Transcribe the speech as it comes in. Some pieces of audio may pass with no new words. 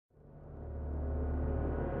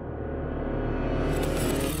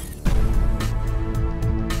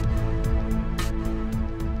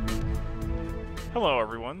Hello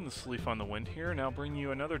everyone, this is Leaf on the Wind here, now bringing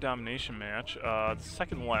you another Domination match. The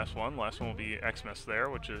second to last one will be Xmas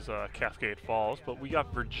there, which is Cascade Falls, but we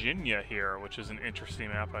got Virginia here, which is an interesting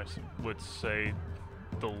map, I would say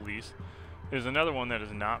the least. There's another one that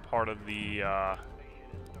is not part of the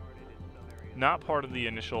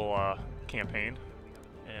initial campaign,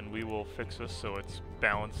 and we will fix this so it's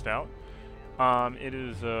balanced out. It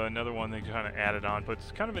is another one they kind of added on, but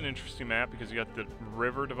it's kind of an interesting map because you got the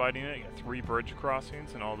river dividing it, you got 3 bridge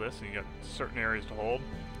crossings and all this, and you got certain areas to hold.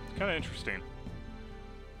 It's kind of interesting.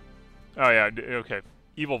 Oh yeah, okay.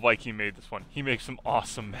 Evil Viking made this one. He makes some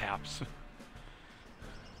awesome maps.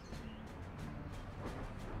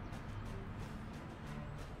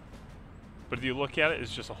 But if you look at it,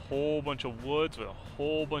 it's just a whole bunch of woods with a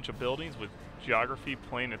whole bunch of buildings with geography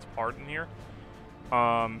playing its part in here.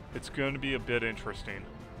 It's going to be a bit interesting.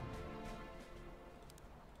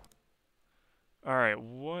 Alright,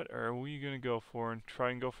 what are we going to go for? And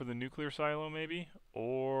try and go for the nuclear silo, maybe?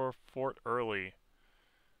 Or Fort Early?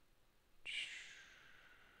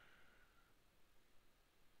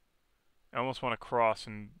 I almost want to cross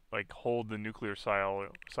and, like, hold the nuclear silo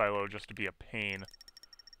just to be a pain.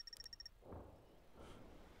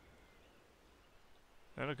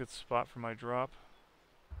 Is that a good spot for my drop?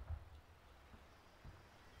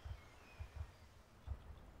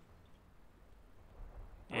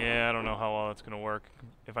 Yeah, I don't know how well that's going to work.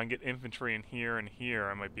 If I can get infantry in here and here,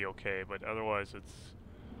 I might be okay, but otherwise it's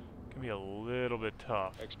going to be a little bit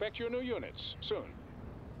tough. Expect your new units soon.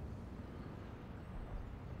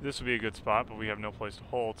 This would be a good spot, but we have no place to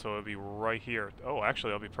hold, so it'll be right here. Oh,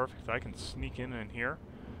 actually, that'll be perfect. I can sneak in here,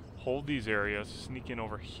 hold these areas, sneak in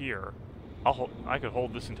over here. I could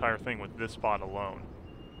hold this entire thing with this spot alone.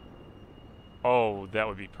 Oh, that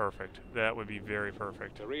would be perfect. That would be very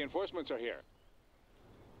perfect. The reinforcements are here.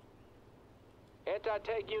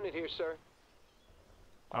 Anti-tank unit here, sir.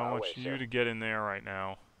 I want you to get in there right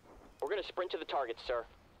now. We're gonna sprint to the target, sir.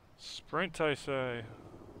 Sprint, I say.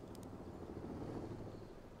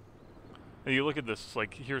 Now you look at this,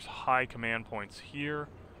 like, here's high command points here,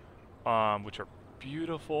 which are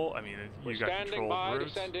beautiful. I mean, you got controlled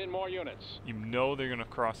routes. To send in more units. You know they're going to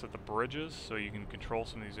cross at the bridges, so you can control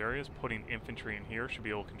some of these areas. Putting infantry in here should be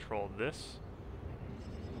able to control this.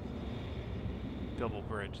 Double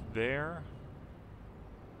bridge there.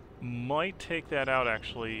 Might take that out,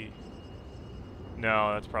 actually.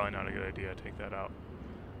 No, that's probably not a good idea. Take that out.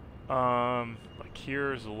 Like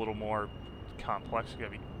here's a little more complex. You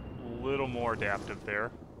gotta be a little more adaptive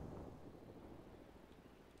there.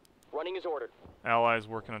 Running is ordered. Allies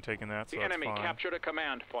working on taking that, so the that's enemy fine. Captured a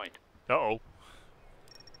command point. Uh-oh.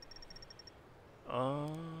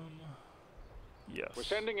 Yes. We're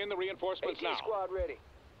sending in the reinforcements now. AT squad ready.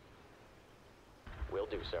 Will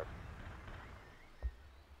do, sir.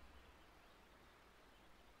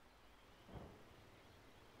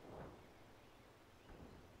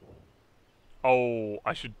 Oh,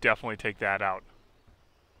 I should definitely take that out.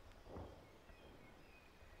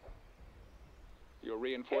 Your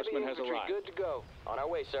reinforcement has arrived. Good to go. On our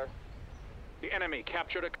way, sir. The enemy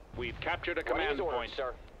we've captured a command point,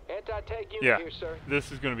 sir. Anti-tank unit here, sir.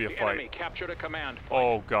 This is going to be a the fight. Enemy captured a command point.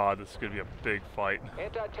 Oh god, this is going to be a big fight.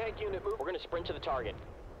 Anti-tank unit move. We're going to sprint to the target.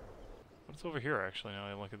 What's over here, actually, now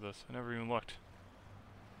I look at this? I never even looked.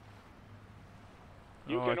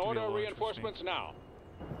 You can order reinforcements now.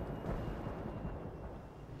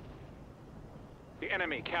 The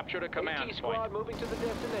enemy captured a command AT squad point. moving to the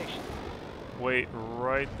destination. Wait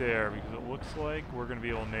right there, because it looks like we're going to be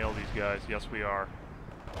able to nail these guys. Yes, we are.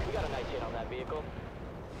 We got a nice hit on that vehicle.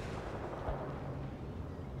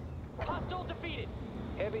 Hostile defeated.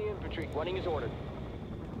 Heavy infantry. Running is ordered.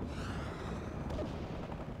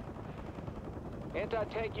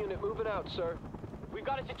 Anti-tank unit moving out, sir. We've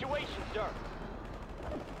got a situation, sir.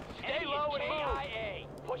 Stay low and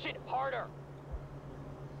move. Push it harder.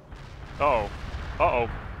 Uh-oh. Uh-oh.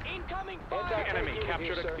 Incoming fire. The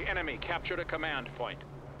enemy captured a command point.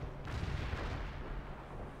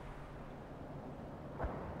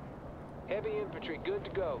 Heavy infantry, good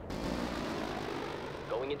to go.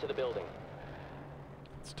 Going into the building.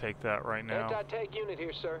 Let's take that right now. Anti-tank unit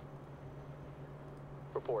here, sir.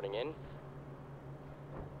 Reporting in.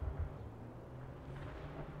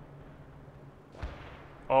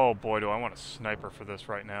 Oh boy, do I want a sniper for this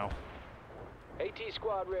right now. AT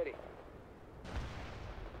squad ready.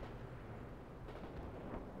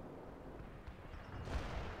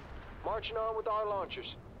 Marching on with our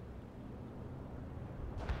launchers.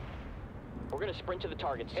 We're gonna sprint to the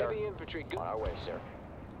target, sir. Heavy infantry, good. On our way, sir.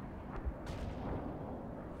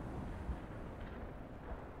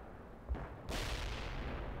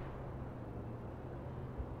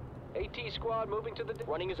 AT AT squad moving to the...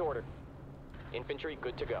 Running is ordered. Infantry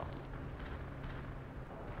good to go.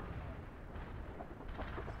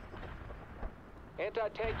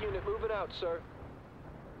 Anti-tank unit moving out, sir.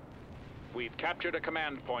 We've captured a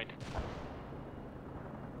command point.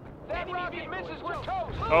 That rocket misses, we're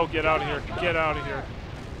toast! Oh, get out of here. Get out of here.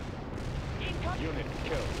 Unit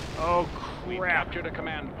killed. Oh, We've crap. captured a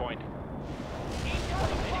command point. Enemy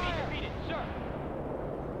defeated, sir.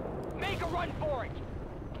 Make a run for it.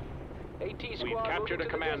 AT squad We've captured moving a to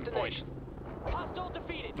command the point. destination. Hostile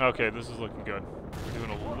defeated. Okay, this is looking good. We're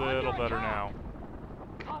doing a little better now.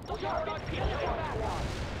 Hostile target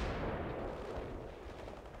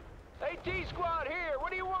AT squad here.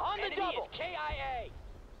 What do you want? On the double. KIA.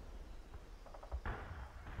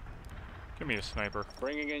 Give me a sniper.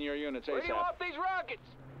 Bringing in your units Where do you ASAP. want these rockets?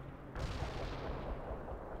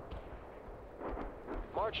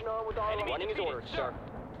 Marching on with all running is ordered, sir.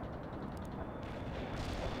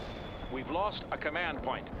 We've lost a command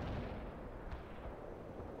point.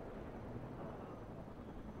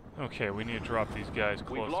 Okay, we need to drop these guys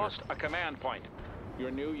closer. We've lost a command point. Your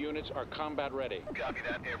new units are combat ready. Copy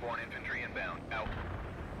that. Airborne infantry inbound. Out.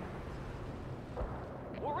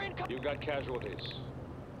 We're in. You've got casualties.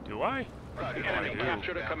 Do I? Roger. The enemy Inbound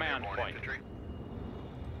captured a command airborne point. infantry.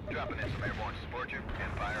 Dropping in some airborne support you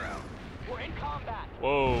and fire out. We're in combat.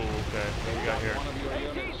 Whoa, okay. What do we got here? One of your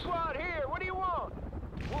AT units. squad here. What do you want?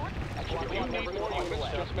 If you need more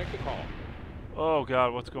units, just make the call. Oh,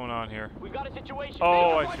 God, what's going on here? We've got a situation.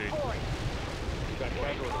 Oh, Make a I run see. for it. You've got We're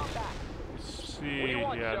in casualties. combat. See, What do you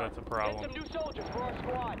want, yeah, sir? that's a problem. Get some new soldiers for our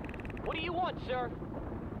squad. What do you want, sir?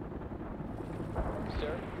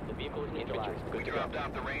 Sir, the vehicle is neutralized. We Good to go. dropped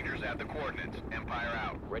off the Rangers at the coordinates. Empire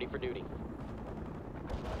out. Ready for duty.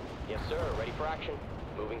 Yes, sir. Ready for action.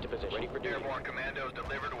 Moving to position. Ready for duty. Airborne commandos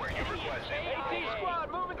delivered where you requested. AT squad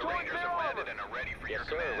moving The towards Rangers have landed and are ready for Yes, your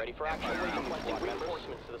sir. command. Ready for action. Empire out. Requesting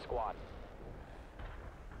reinforcements to the squad.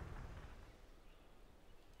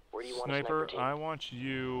 Where do you want a Sniper, sniper team? I want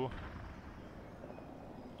you...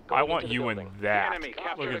 Going I want into the you in building. that. The enemy Look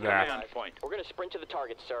captured a at that. command point. We're gonna sprint to the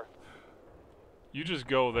target, sir. You just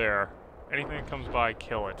go there. Anything that comes by,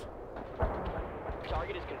 kill it.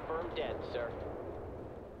 Target is confirmed dead, sir.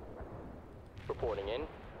 Reporting in.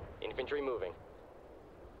 Infantry moving.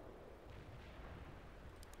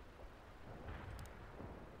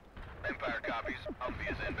 Empire copies.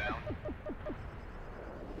 Humvee is inbound.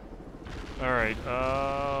 Alright,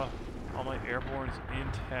 all my airborne's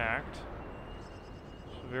intact.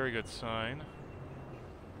 It's a very good sign.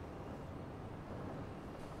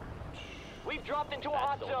 We've dropped into a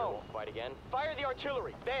hot zone. Fight again. Fire the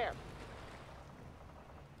artillery. There.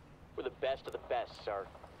 We're the best of the best, sir.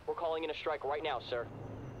 We're calling in a strike right now, sir.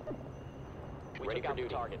 We took out the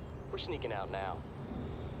target. We're sneaking out now.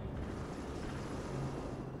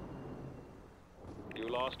 You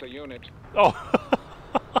lost a unit. Oh!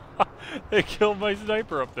 They killed my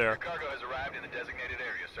sniper up Your there. cargo has arrived in the designated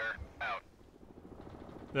area, sir. Out.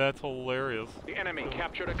 That's hilarious. The enemy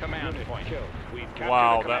captured a command point. Killed. We've captured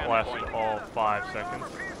Wow, a that command lasted point. all 5 seconds.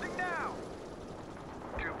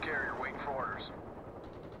 Troop carrier waiting for orders.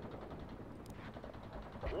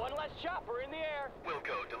 One less chopper in the air.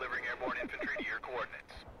 Wilco delivering airborne infantry to your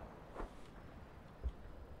coordinates.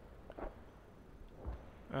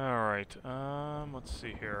 Alright, let's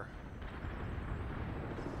see here.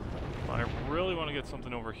 I really want to get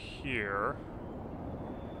something over here.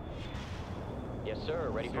 Yes, sir.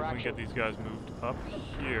 Ready See for if we can action. get these guys moved up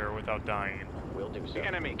here without dying. Will do, sir. The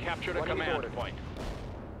enemy captured a Running is command ordered. point.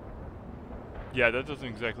 Yeah, that doesn't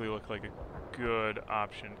exactly look like a good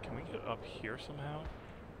option. Can we get up here somehow?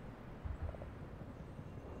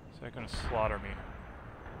 Is that going to slaughter me?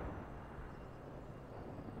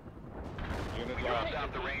 Unit We lost. dropped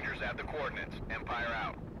off the Rangers at the coordinates. Empire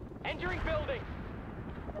out. Entering building.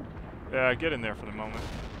 Yeah, get in there for the moment.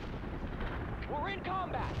 We're in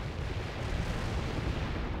combat.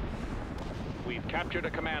 We've captured a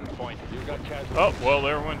command point. You've got casualties. Oh, well,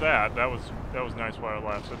 there went that. That was nice while it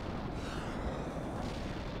lasted.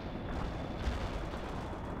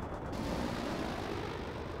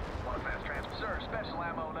 One fast transfer, sir. Special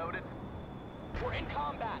ammo noted. We're in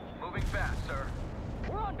combat. Moving fast, sir.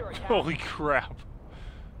 We're under attack. Holy crap.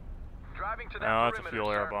 Driving to that Now that's a perimeter,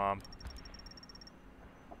 fuel air sir. bomb.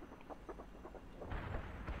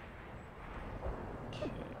 Okay,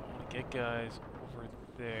 I want to get guys over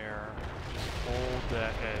there. Just hold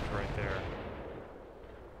that edge right there.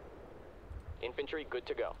 Infantry good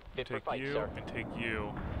to go. Fit for Take fight, you sir. and take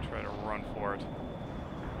you. Try to run for it.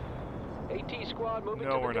 AT squad moving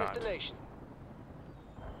No, to we're the not. destination.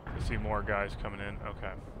 I see more guys coming in.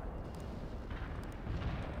 Okay.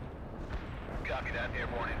 Copy that.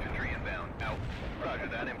 Airborne infantry inbound. Out. Roger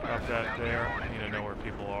that. Empire Drop that inbound. there. Airborne I need to infantry. know where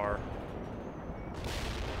people are.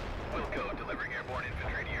 Wilco delivering airborne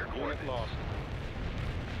infantry to your Unit coordinates. lost.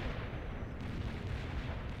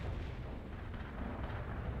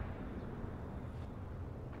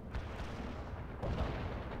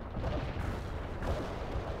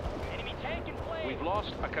 Enemy tank in flames. We've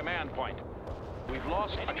lost a command point. We've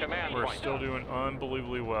lost a command We're point. still doing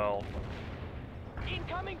unbelievably well.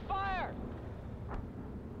 Incoming fire.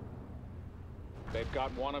 They've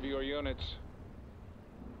got one of your units.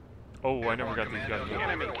 Oh, I never got these guys. The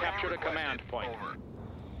enemy captured a command point. Over.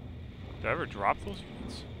 Did I ever drop those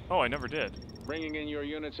units? Oh, I never did. Bringing in your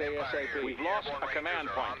units Empire ASAP. here. We've The lost airborne a command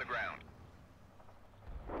Rangers are point. on the ground.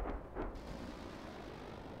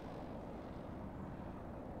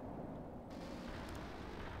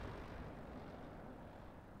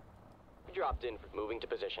 We dropped in. Moving to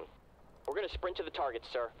position. We're gonna sprint to the target,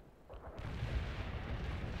 sir.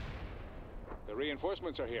 The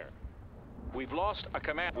reinforcements are here. We've lost a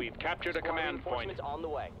command. We've captured a Squad command point. reinforcements on the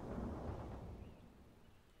way.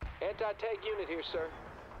 Anti-tank unit here, sir.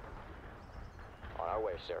 On our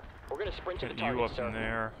way, sir. We're gonna sprint to the Get you target, up sir. in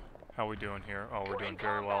there. How we doing here? Oh, we're doing in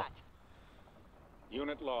very well. combat.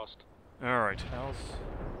 Unit lost. Alright, how's...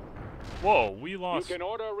 Whoa, we You lost can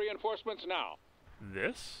order reinforcements now.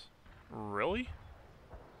 this? Really?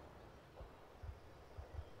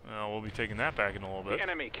 Well, we'll be taking that back in a little bit. The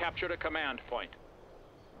enemy captured a command point.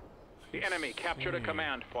 The enemy captured a see.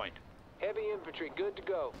 command point. Heavy infantry, good to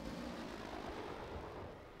go.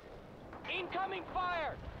 Incoming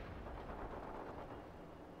fire.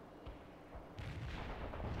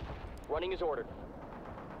 Running is ordered.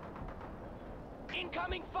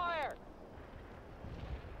 Incoming fire.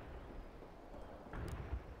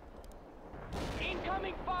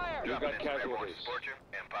 Incoming fire. We've got Dropping in some airborne casualties. support you.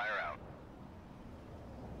 Empire out.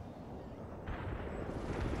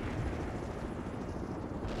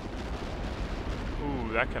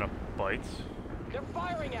 Ooh, that kind of bites. They're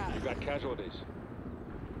firing at us. We've got casualties.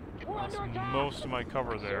 We're Lost under attack. most of my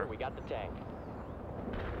cover there. Sir, we got the tank.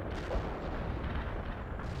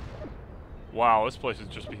 Wow, this place is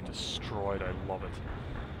just being destroyed. I love it.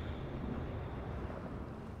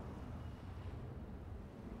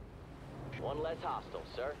 One less hostile,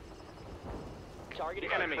 sir. Target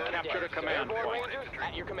The enemy captured a command Airborne point. Rangers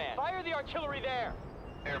at your command. Fire the artillery there.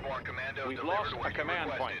 Airborne commandos We've delivered lost a where you command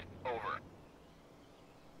requested. Over.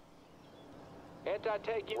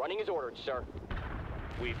 Anti-tank unit. Running is ordered, sir.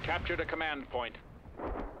 We've captured a command point.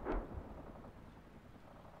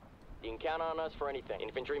 You can count on us for anything.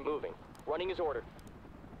 Infantry moving. Running is ordered.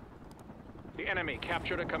 The enemy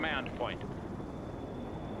captured a command point.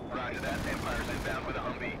 Roger that. Empire's inbound with a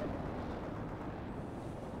Humvee.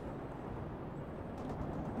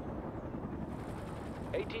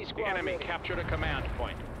 AT The squad enemy ready. captured a command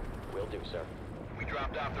point. Will do, sir. We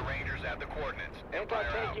dropped off the Rangers at the coordinates. Empire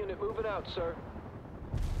Anti-tank out. unit moving out, sir.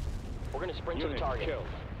 We're gonna sprint to Unit the target. killed.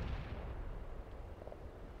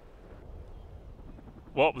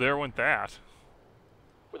 Well, there went that.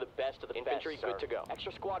 We're the best of the infantry. Good to go.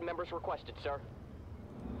 Extra squad members requested, sir.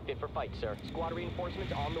 Fit for fight, sir. Squad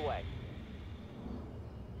reinforcements on the way.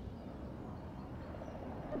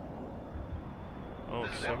 Oh,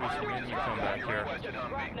 This is somebody's Empire. We making just me dropped come off back your here. requested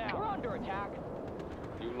Humvee. We're under attack.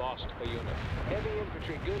 You lost a unit. Heavy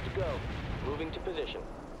infantry, good to go. Moving to position.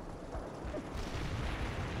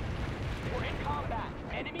 We're in combat.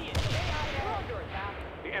 Enemy is KIA. We're under attack.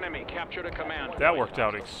 The enemy captured a command That point. worked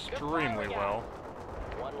out extremely well.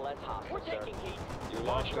 One less hostile, We're sir. taking heat. You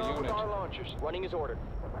lost Launch a on with unit. our launchers. Running is ordered.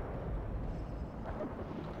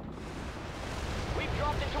 We've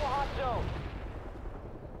dropped into a hot zone.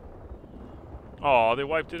 Oh, they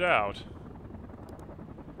wiped it out.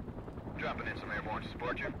 Dropping in some airborne to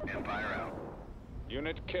support you. Empire out.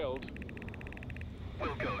 Unit killed.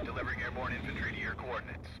 Wilco delivering airborne infantry to your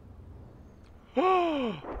coordinates.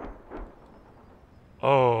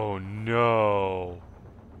 Oh no.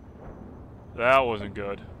 That wasn't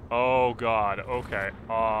good. Oh god, okay.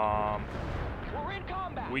 We're in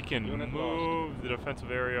combat. We can Unit move the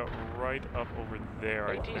defensive area right up over there,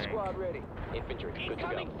 I AT think. squad ready. Infantry, good to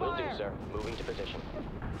go. Incoming Will do, fire. sir. Moving to position.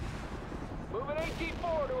 Moving AT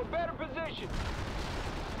forward to a better position.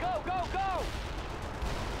 Go, go, go!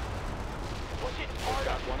 Push it We've harder.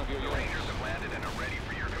 got one of your The units. Rangers have landed and are ready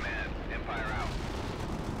for your command. Empire out.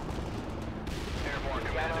 Airborne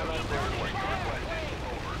commandos delivered where you requested.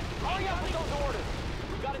 Over. Hurry up with those orders.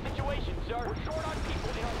 We've got a situation, sir. We're short on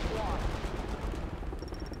people in our squad.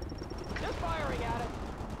 They're firing at us.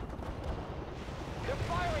 They're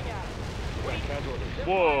firing at us. We've got casualties. They're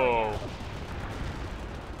Whoa. firing at us.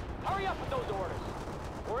 Hurry up with those orders.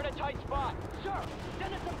 We're in a tight spot. Sir,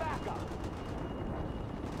 send us some backup.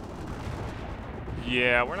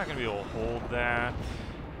 Yeah, we're not going to be able to hold that.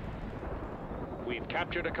 We've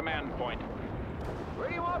captured a command point. Where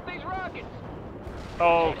do you want these rockets?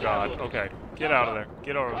 Oh, God. Okay. Get out of there.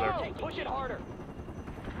 Get over there. Push it harder.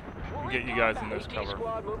 Get you guys in this AT cover.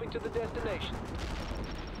 squad moving to the destination.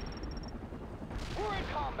 We're in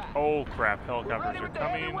combat. Oh, crap. We're Helicopters ready are with the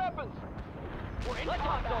heavy coming. weapons. We're in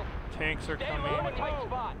combat. Tanks are Stay low in a coming. tight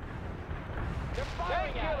spot. They're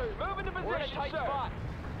firing Tank at us. killers, move into We're in a position, tight sir. spot.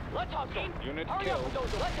 Let's hustle. Unit Hurry killed. up with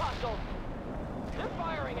those. Let's hustle. They're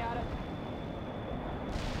firing at us.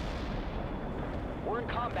 We're in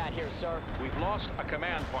combat here, sir. We've lost a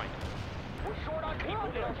command point. We're short on people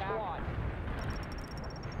in our squad.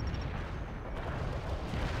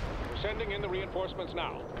 We're sending in the reinforcements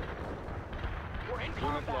now. We're in Unit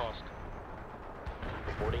combat. lost.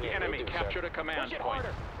 Reporting The enemy captured a command Push it point.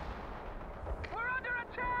 harder. We're under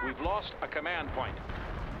attack. We've lost a command point.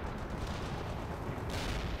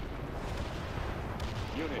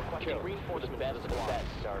 Unit Requesting killed. reinforcements for the squad,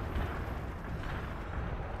 sir.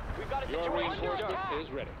 We've got a Your situation. reinforcement Sir.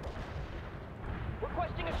 is ready.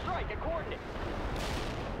 Requesting a strike at coordinates.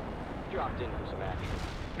 Dropped in for some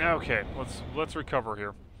action. Okay, let's recover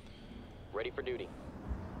here. Ready for duty.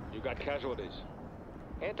 You got casualties.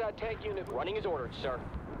 Anti-tank unit Running as ordered, sir.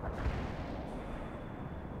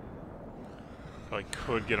 I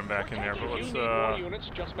could get them back in there, but If let's you need more units,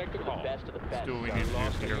 just make the For the call. best of the best. do what we sir. need to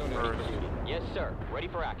Lost do a here unit. first. Yes, sir. Ready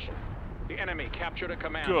for action. The enemy captured a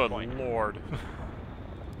command Good point. lord.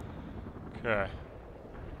 Okay.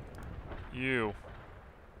 You.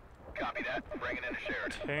 Copy that. Bringing in a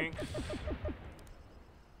shared. Tanks.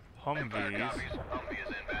 Empire Humvees. copies. Humvee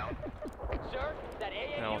is inbound. Sir, that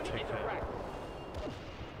AA Yeah, I'll unit take is that. a wreck.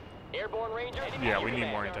 Airborne Ranger. enemy Yeah, at we your need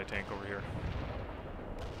more command, anti-tank over here.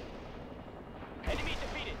 sir. Enemy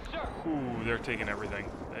defeated, sir. Ooh, they're taking everything.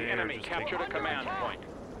 The They're enemy just captured a taking command attack. point.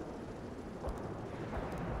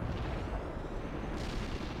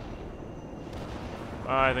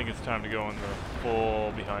 I think it's time to go in the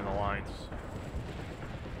full behind the lines.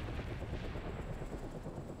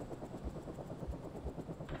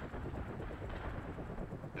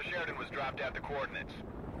 The Sheridan was dropped at the coordinates.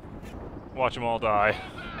 Watch them all die.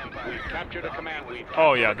 Empire. We've captured a command point.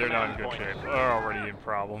 Oh yeah, they're not in good shape. They're already in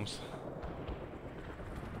problems.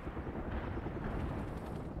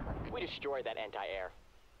 We destroyed that anti-air.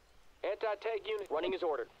 anti-tank unit. Running as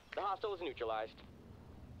ordered. The hostile is neutralized.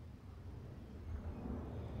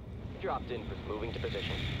 Dropped in for moving to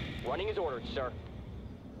position. Running as ordered, sir.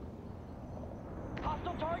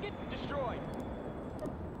 Hostile target destroyed.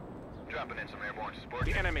 Dropping in some airborne support.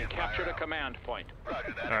 The enemy Empire captured a out. command point.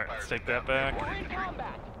 Roger that. All right, Empire's let's take that inbound. back. We're in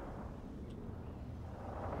combat.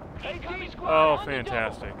 AT squad. Oh, on the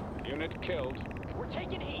fantastic. Unit killed. We're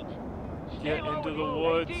taking heat. Get low into and the move.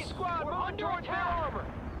 woods. AT squad We're moving under towards their attack. armor.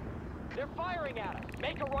 They're firing at us.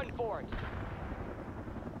 Make a run for it.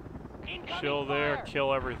 Incoming Chill there, fire.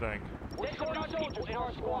 kill everything. We're short on people in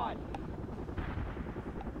our squad.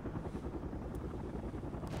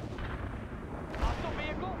 Hostile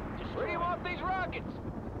vehicle destroyed. Where do you want these rockets?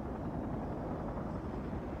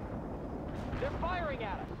 They're firing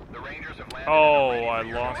at us. The Rangers have landed. Oh, and are I ready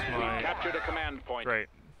for your lost command. my... Captured a command point. Great.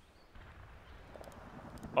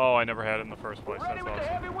 Oh, I never had it in the first place. Ready That's with the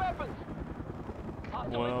awesome. heavy weapons.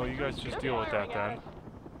 Hostile Well, you infantry. guys just They're deal with that firing at then.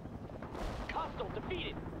 us. Hostile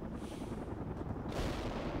defeated.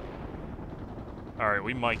 Alright,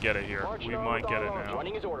 we might get it here. Marching We on might with get all it arms. now.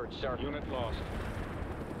 Running as ordered, sir. Unit lost.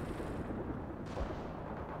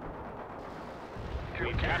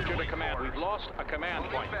 We've captured a command. We've lost a command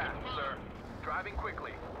point. Fast, sir. Driving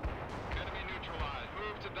quickly. Enemy neutralized.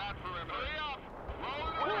 Move to that perimeter.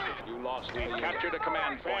 Hurry up! You lost. We've captured a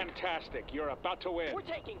command point. Fantastic. You're about to win. We're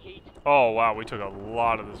taking heat. Oh, wow, we took a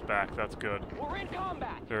lot of this back. That's good. We're in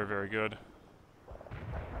combat. Very, very good.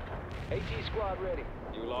 AT squad ready.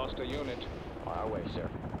 You lost a unit. On our way, sir.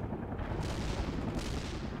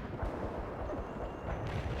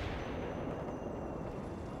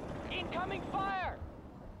 Incoming fire!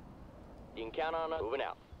 You can count on us. Moving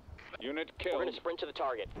out. Unit We're killed. gonna sprint to the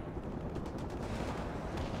target.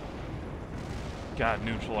 God,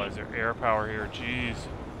 neutralize their air power here. Jeez.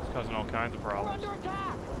 It's causing all kinds of We're problems. under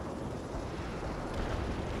attack!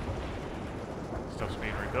 Stuff's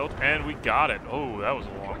being rebuilt. And we got it. Oh, that was a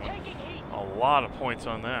We're long one. taking heat! A lot of points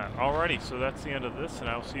on that. Alrighty, so that's the end of this, and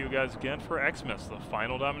I will see you guys again for Xmas, the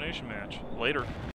final domination match. Later.